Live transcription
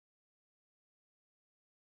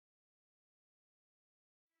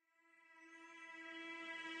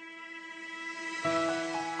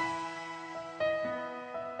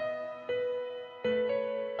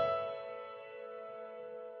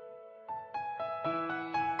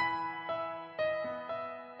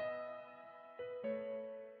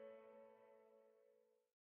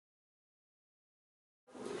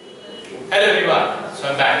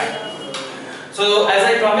So as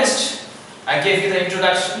I promised, I gave you the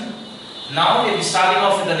introduction. Now we'll be starting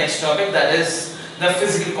off with the next topic, that is the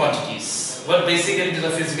physical quantities. What basically do the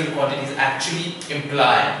physical quantities actually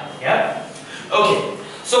imply? Yeah. Okay.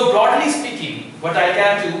 So broadly speaking, what I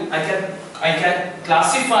can do, I can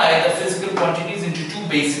classify the physical quantities into two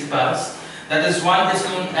basic parts. That is, one is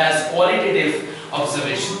known as qualitative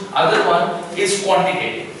observation, other one is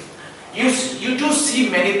quantitative. You do see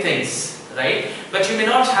many things, right? But you may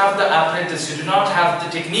not have the apparatus, you do not have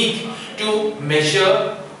the technique to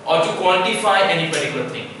measure or to quantify any particular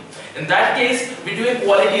thing. In that case, we do a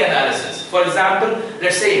quality analysis. For example,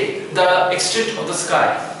 let's say the extent of the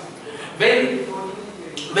sky. When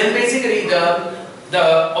basically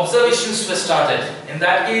the observations were started, in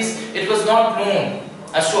that case, it was not known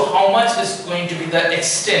as to how much is going to be the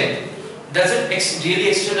extent. Does it really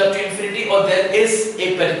extend up to infinity, or there is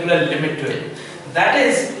a particular limit to it? That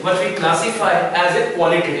is what we classify as a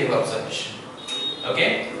qualitative observation.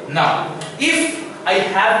 Okay? Now, if I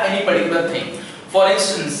have any particular thing, for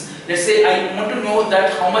instance, let's say I want to know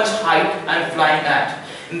that how much height I am flying at.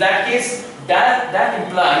 In that case, that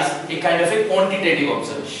implies a kind of a quantitative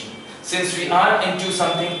observation. Since we are into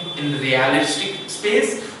something in the realistic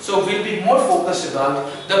space, so we'll be more focused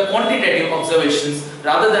about the quantitative observations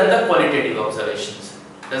rather than the qualitative observations.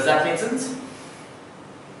 Does that make sense?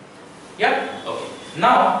 Yeah? Okay.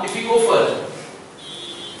 Now, if we go further,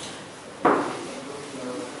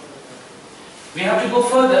 we have to go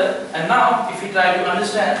further, and now if we try to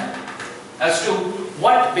understand as to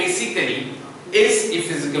what basically is a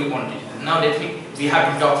physical quantity. Now we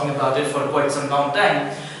have been talking about it for quite some long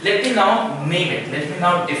time. Let me now name it. Let me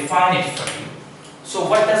now define it for you. So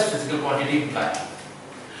what does physical quantity imply?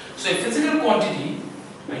 So a physical quantity,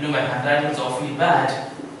 I know my handwriting is awfully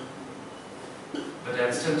bad, but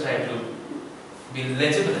I'll still try to be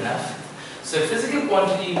legible enough. So a physical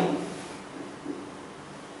quantity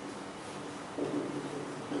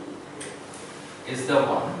is the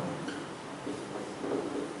one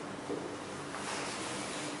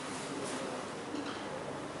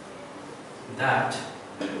that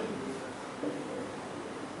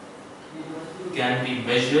can be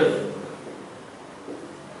measured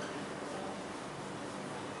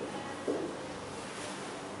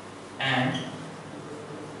and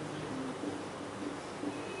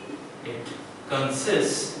it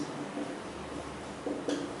consists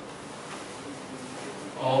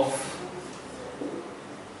of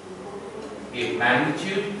a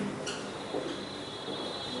magnitude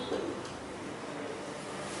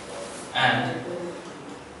and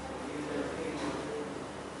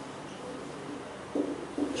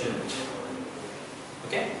unit.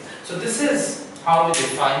 Okay, so this is how we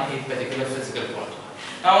define a particular physical quantity.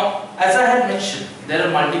 Now, as I had mentioned, there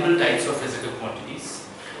are multiple types of physical quantities.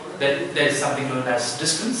 There is something known as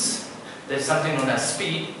distance, there is something known as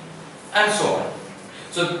speed, and so on.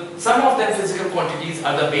 So some of them physical quantities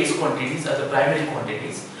are the base quantities, are the primary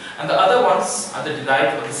quantities, and the other ones are the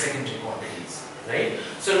derived or the secondary quantities, right?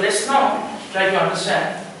 So let's now try to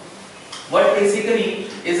understand what basically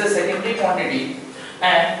is a secondary quantity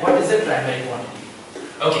and what is a primary quantity.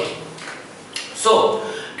 Okay, so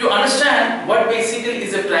to understand what basically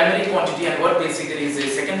is a primary quantity and what basically is a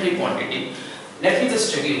secondary quantity, let me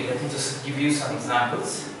just give you some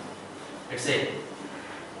examples. Let's say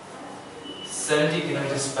 70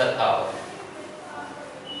 kilometers per hour,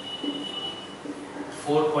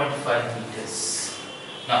 4.5 meters.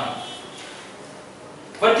 Now,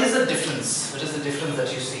 what is the difference? What is the difference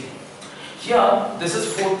that you see? Here, this is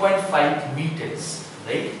 4.5 meters,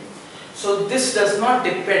 right? So this does not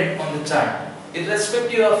depend on the time.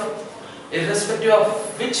 Irrespective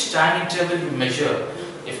of which time interval you measure,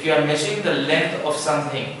 if you are measuring the length of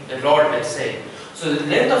something, a rod, let's say, so the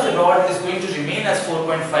length of the rod is going to remain as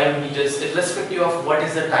 4.5 meters irrespective of what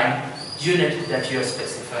is the time unit that you are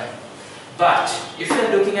specifying. But if you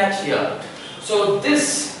are looking at here, so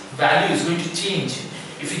this value is going to change.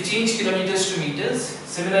 If you change kilometers to meters,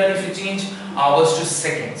 similarly if you change hours to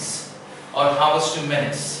seconds or hours to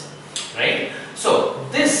minutes, right? So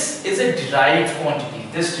this is a derived quantity.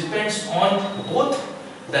 This depends on both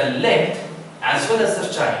the length as well as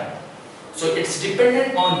the time. So it's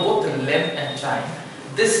dependent on both the length and time.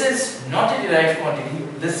 This is not a derived quantity,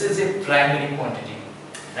 this is a primary quantity,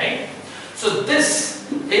 right? So this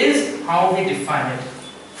is how we define it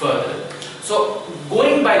further. So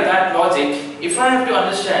going by that logic, if I have to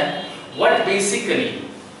understand what basically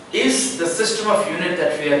is the system of unit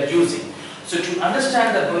that we are using. So to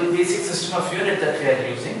understand the basic system of unit that we are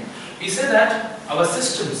using, we say that our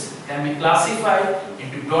systems can be classified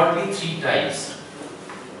into broadly three types.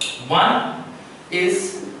 One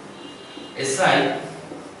is SI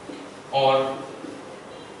or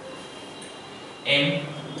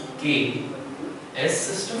MKS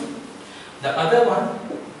system. The other one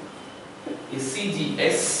is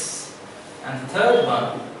CGS, and third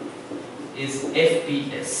one is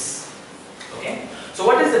FPS. Okay. So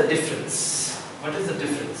what is the difference? What is the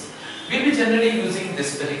difference? We'll be generally using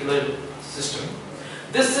this particular system.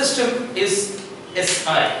 This system is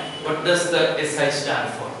SI. What does the SI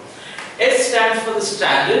stand for? S stands for the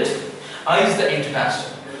standard, I is the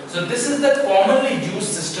international. So this is the commonly used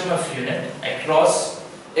system of unit across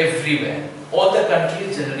everywhere. All the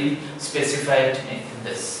countries generally specify it in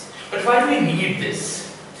this. But why do we need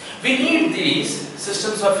this? We need these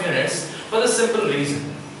systems of units for the simple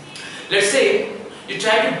reason. Let's say you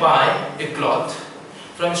try to buy a cloth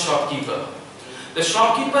from a shopkeeper. The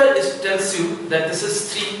shopkeeper tells you that this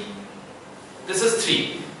is 3. This is 3.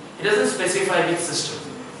 He doesn't specify which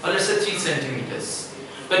system. Or let's say 3 centimeters.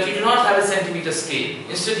 But you do not have a centimeter scale.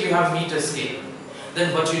 Instead you have meter scale.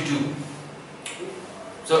 Then what you do?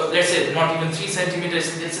 So let's say not even 3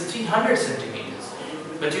 centimeters, it's a 300 centimeters.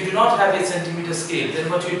 But you do not have a centimeter scale. Then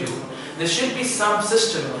what you do? There should be some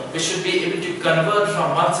system which should be able to convert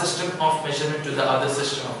from one system of measurement to the other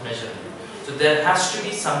system of measurement. So there has to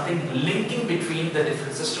be something linking between the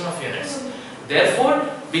different system of units. Therefore,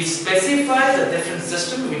 we specify the different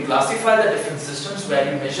system, we classify the different systems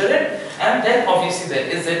where you measure it, and then obviously there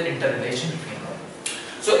is an interrelation between them.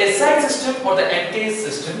 So SI system or the MKS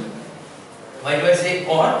system, why do I say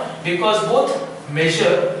or? Because both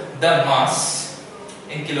measure the mass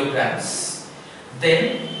in kilograms,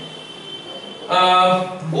 then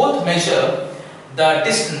both measure the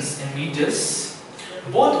distance in meters,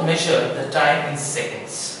 both measure the time in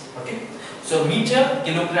seconds. Okay, so meter,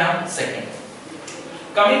 kilogram, second.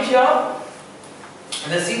 Coming here,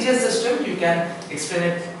 the CGS system, you can explain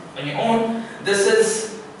it on your own. This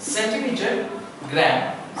is centimeter,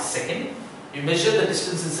 gram, second. You measure the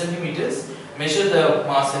distance in centimeters, measure the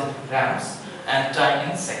mass in grams, and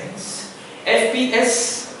time in seconds.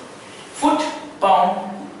 FPS, foot,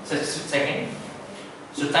 pound, second.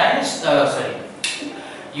 So time is,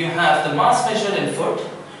 you have the mass measured in foot,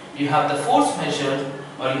 you have the force measured,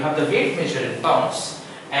 or you have the weight measured in pounds,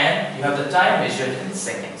 and you have the time measured in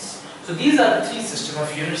seconds. So these are the 3 system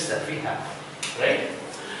of units that we have, right?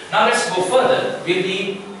 Now let's go further. We'll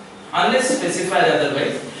be, unless specified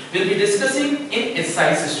otherwise, we'll be discussing in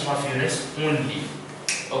SI system of units only.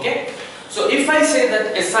 Okay? So if I say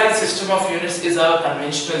that SI system of units is our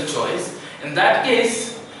conventional choice, in that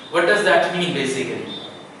case, what does that mean basically?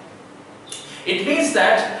 It means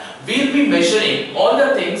that we'll be measuring all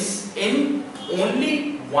the things in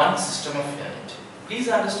only one system of unit. Please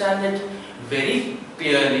understand it very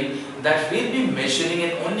clearly that we'll be measuring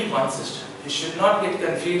in only one system. You should not get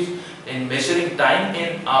confused in measuring time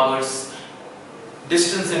in hours,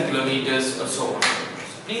 distance in kilometers, or so on.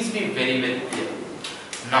 So please be very, very clear.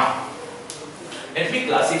 Now, let me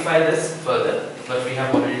classify this further, what we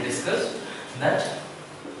have already discussed, that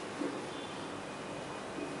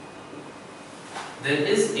there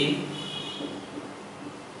is a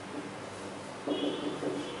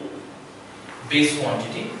base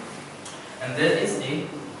quantity and there is a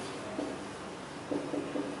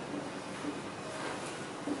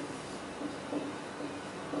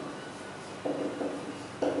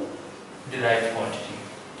derived quantity.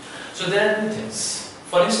 So there are 2 things.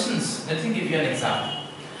 For instance, let me give you an example.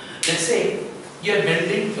 Let's say you are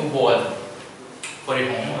building a wall for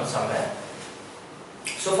your home or somewhere.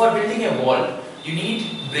 So for building a wall, you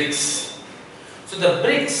need bricks. So the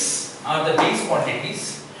bricks are the base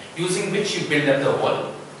quantities using which you build up the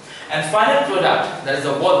wall. And final product, that is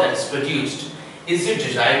the wall that is produced, is your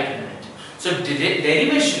derived unit. So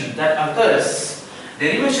derivation that occurs,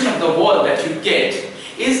 derivation of the wall that you get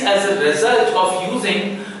is as a result of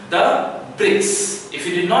using the bricks. If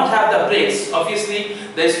you did not have the bricks, obviously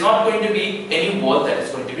there is not going to be any wall that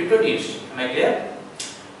is going to be produced. Am I clear?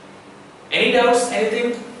 Any doubts?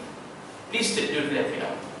 Anything? Please let me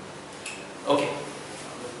know. Okay.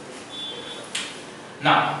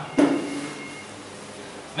 Now,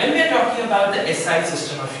 when we are talking about the SI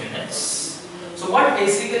system of units, so what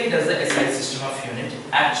basically does the SI system of unit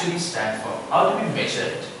actually stand for? How do we measure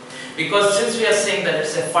it? Because since we are saying that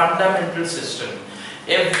it's a fundamental system,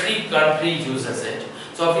 every country uses it.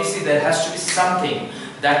 So obviously there has to be something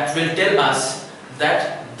that will tell us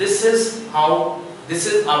that this is our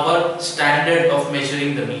standard of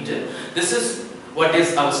measuring the meter. This is what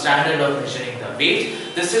is our standard of measuring the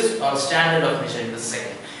weight. This is our standard of measuring the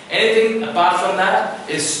second. Anything apart from that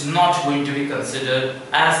is not going to be considered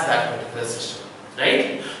as that particular system,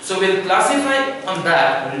 right? So we'll classify on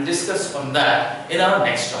that, we'll discuss on that in our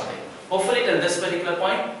next topic. Hopefully till this particular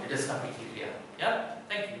point it is complete.